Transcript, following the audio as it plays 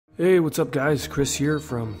Hey, what's up guys? Chris here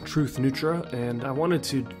from Truth Nutra, and I wanted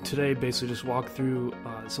to today basically just walk through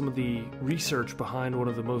some of the research behind one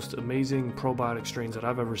of the most amazing probiotic strains that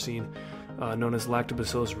I've ever seen, known as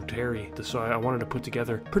Lactobacillus Reuteri. So I wanted to put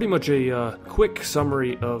together pretty much a quick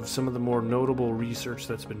summary of some of the more notable research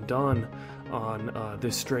that's been done on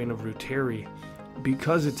this strain of Reuteri,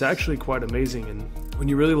 because it's actually quite amazing. And when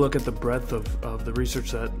you really look at the breadth of the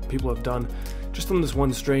research that people have done just on this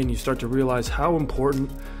one strain, you start to realize how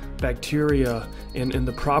important bacteria and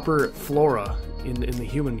the proper flora in the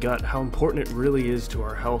human gut, how important it really is to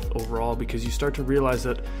our health overall, because you start to realize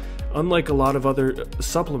that unlike a lot of other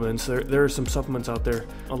supplements, there are some supplements out there,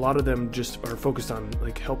 a lot of them just are focused on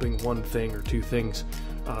like helping one thing or two things.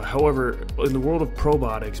 However, in the world of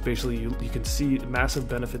probiotics, basically you can see massive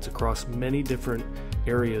benefits across many different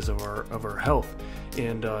areas of our health.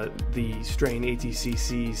 And the strain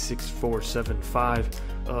ATCC6475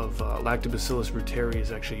 of Lactobacillus Reuteri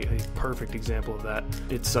is actually a perfect example of that.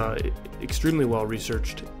 It's extremely well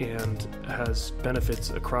researched and has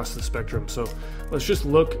benefits across the spectrum. So let's just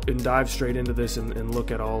look and dive straight into this and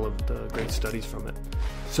look at all of the great studies from it.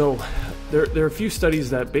 So there are a few studies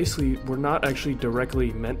that basically were not actually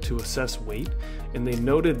directly meant to assess weight, and they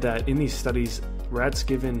noted that in these studies, rats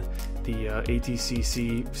given the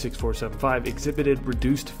ATCC6475 exhibited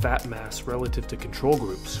reduced fat mass relative to control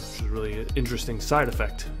groups, which is really an interesting side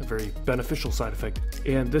effect, a very beneficial side effect.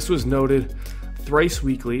 And this was noted thrice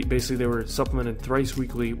weekly. Basically, they were supplemented thrice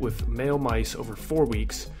weekly with male mice over 4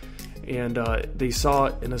 weeks, and they saw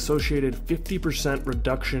an associated 50%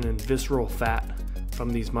 reduction in visceral fat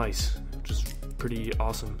from these mice, which is pretty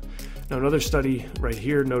awesome. Now, another study right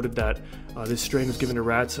here noted that this strain was given to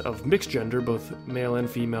rats of mixed gender, both male and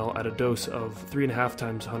female, at a dose of 3.5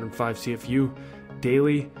 times 105 CFU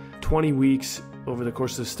daily, 20 weeks. Over the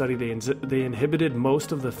course of the study, they inhibited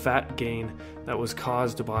most of the fat gain that was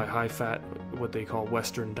caused by high-fat, what they call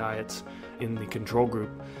Western diets, in the control group.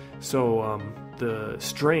 So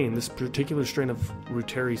this particular strain of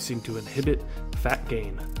Reuteri seemed to inhibit fat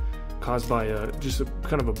gain caused by just a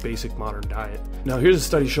kind of a basic modern diet. Now here's a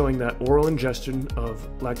study showing that oral ingestion of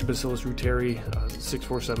Lactobacillus Reuteri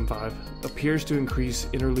 6475 appears to increase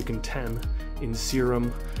interleukin 10 in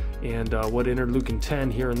serum, and what interleukin 10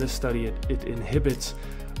 here in this study, it inhibits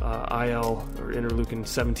IL or interleukin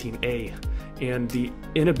 17A, and the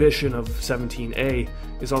inhibition of 17A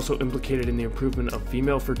is also implicated in the improvement of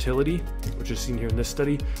female fertility, which is seen here in this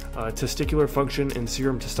study, testicular function, and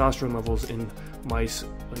serum testosterone levels in mice,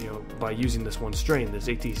 by using this one strain, this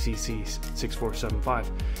ATCC6475.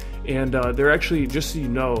 And they're actually, just so you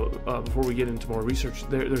know, before we get into more research,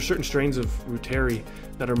 there are certain strains of Reuteri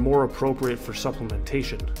that are more appropriate for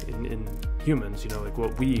supplementation in humans, like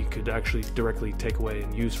what we could actually directly take away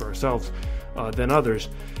and use for ourselves, than others.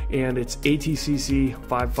 And it's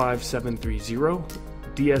ATCC55730,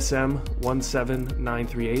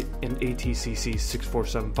 DSM17938, and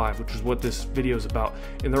ATCC6475, which is what this video is about.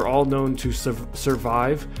 And they're all known to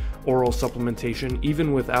survive oral supplementation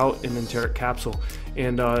even without an enteric capsule.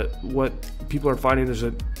 And what people are finding, there's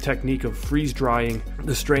a technique of freeze drying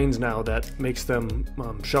the strains now that makes them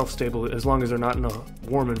shelf stable as long as they're not in a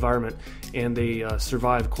warm environment, and they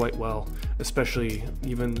survive quite well, especially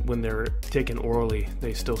even when they're taken orally,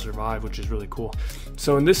 they still survive, which is really cool.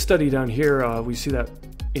 So in this study down here, we see that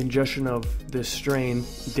ingestion of this strain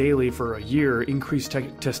daily for a year increased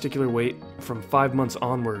testicular weight from 5 months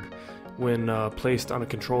onward when placed on a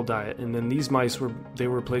controlled diet. And then these mice were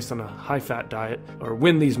placed on a high-fat diet, or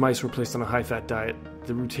when these mice were placed on a high-fat diet,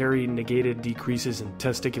 the Reuteri negated decreases in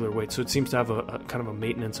testicular weight. So it seems to have a kind of a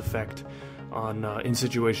maintenance effect on in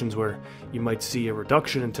situations where you might see a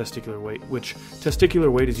reduction in testicular weight, which testicular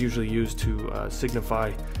weight is usually used to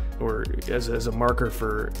signify or as a marker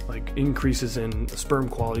for like increases in sperm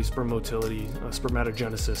quality, sperm motility,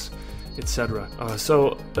 spermatogenesis, etc.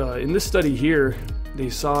 So in this study here, they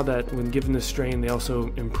saw that when given this strain, they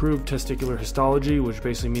also improved testicular histology, which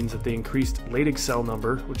basically means that they increased Leydig cell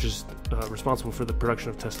number, which is responsible for the production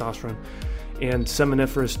of testosterone, and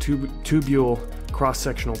seminiferous tubule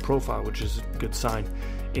cross-sectional profile, which is a good sign.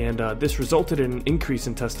 And this resulted in an increase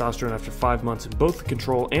in testosterone after 5 months in both the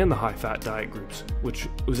control and the high-fat diet groups, which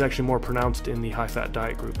was actually more pronounced in the high-fat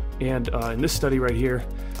diet group. And in this study right here,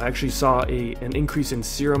 I actually saw an increase in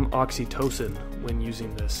serum oxytocin when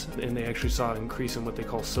using this, and they actually saw an increase in what they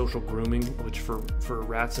call social grooming, which for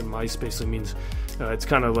rats and mice basically means it's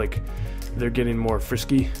kind of like they're getting more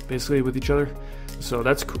frisky basically with each other. So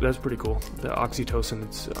that's pretty cool. The oxytocin,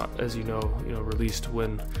 it's as you know, released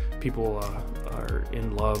when people are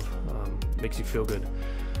in love, makes you feel good.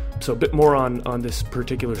 So a bit more on this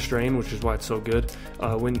particular strain, which is why it's so good.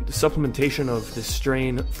 When supplementation of this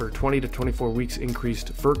strain for 20 to 24 weeks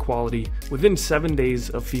increased fur quality within 7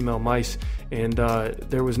 days of female mice, and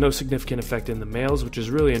there was no significant effect in the males, which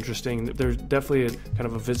is really interesting. There's definitely kind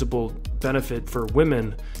of a visible benefit for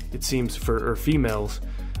women, it seems, for females,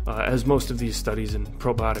 as most of these studies in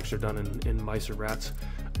probiotics are done in mice or rats.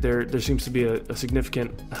 There seems to be a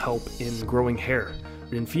significant help in growing hair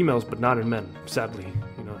in females, but not in men, sadly.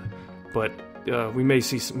 But we may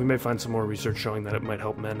find some more research showing that it might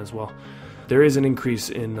help men as well. There is an increase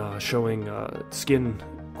in showing skin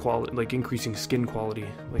quality, like increasing skin quality,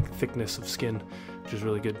 like thickness of skin, which is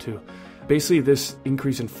really good too. Basically, this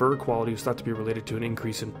increase in fur quality was thought to be related to an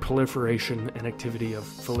increase in proliferation and activity of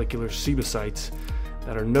follicular sebocytes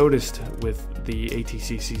that are noticed with the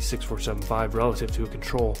ATCC6475 relative to a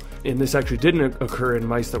control. And this actually didn't occur in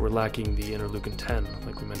mice that were lacking the interleukin 10,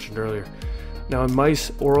 like we mentioned earlier. Now, in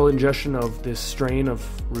mice, oral ingestion of this strain of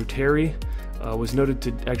Reuteri was noted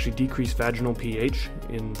to actually decrease vaginal pH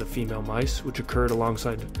in the female mice, which occurred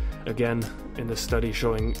alongside, again, in this study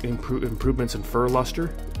showing improvements in fur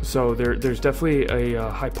luster. So there's definitely a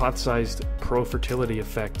hypothesized pro-fertility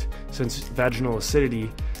effect, since vaginal acidity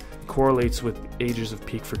correlates with ages of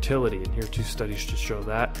peak fertility, and here are 2 studies to show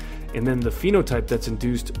that. And then the phenotype that's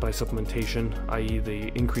induced by supplementation, i.e. the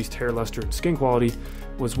increased hair luster and skin quality,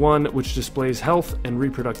 was one which displays health and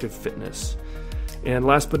reproductive fitness. And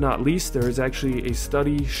last but not least, there is actually a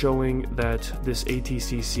study showing that this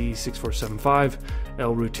ATCC6475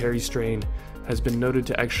 L. Reuteri strain has been noted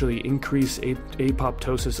to actually increase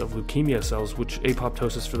apoptosis of leukemia cells, which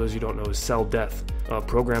apoptosis, for those who don't know, is cell death,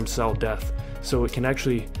 programmed cell death. So it can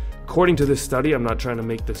actually, according to this study, I'm not trying to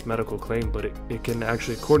make this medical claim, but it can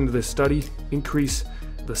actually, according to this study, increase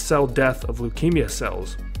the cell death of leukemia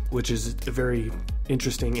cells, which is a very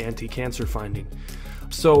interesting anti-cancer finding.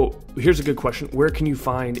 So here's a good question. Where can you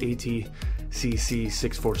find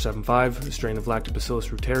ATCC6475, a strain of Lactobacillus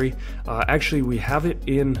Reuteri? Actually, we have it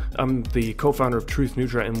I'm the co-founder of Truth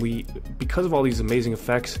Nutra, and because of all these amazing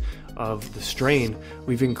effects of the strain,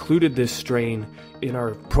 we've included this strain in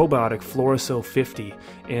our probiotic Florasil 50.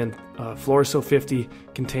 And Florasil 50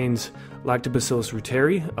 contains Lactobacillus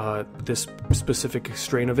Reuteri, this specific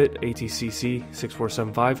strain of it,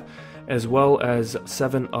 ATCC6475, as well as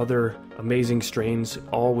 7 other amazing strains,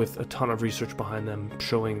 all with a ton of research behind them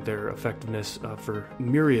showing their effectiveness for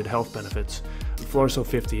myriad health benefits. Florasil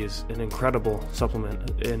 50 is an incredible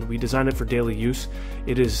supplement, and we designed it for daily use.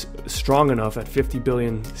 It is strong enough at 50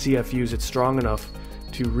 billion CFUs, it's strong enough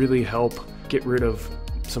to really help get rid of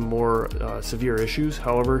some more severe issues.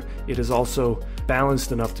 However, it is also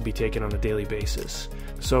balanced enough to be taken on a daily basis.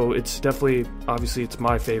 So it's definitely, obviously, it's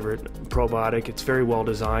my favorite probiotic. It's very well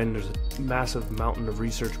designed. There's a massive mountain of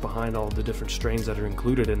research behind all the different strains that are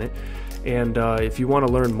included in it. And if you want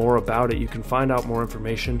to learn more about it, you can find out more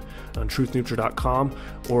information on truthnutra.com,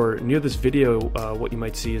 or near this video, what you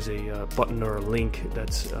might see is a button or a link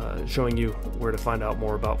that's showing you where to find out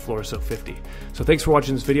more about Florasil 50. So thanks for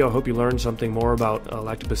watching this video. I hope you learned something more about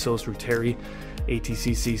Lactobacillus Reuteri,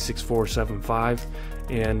 ATCC6475,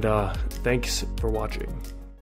 and thanks for watching.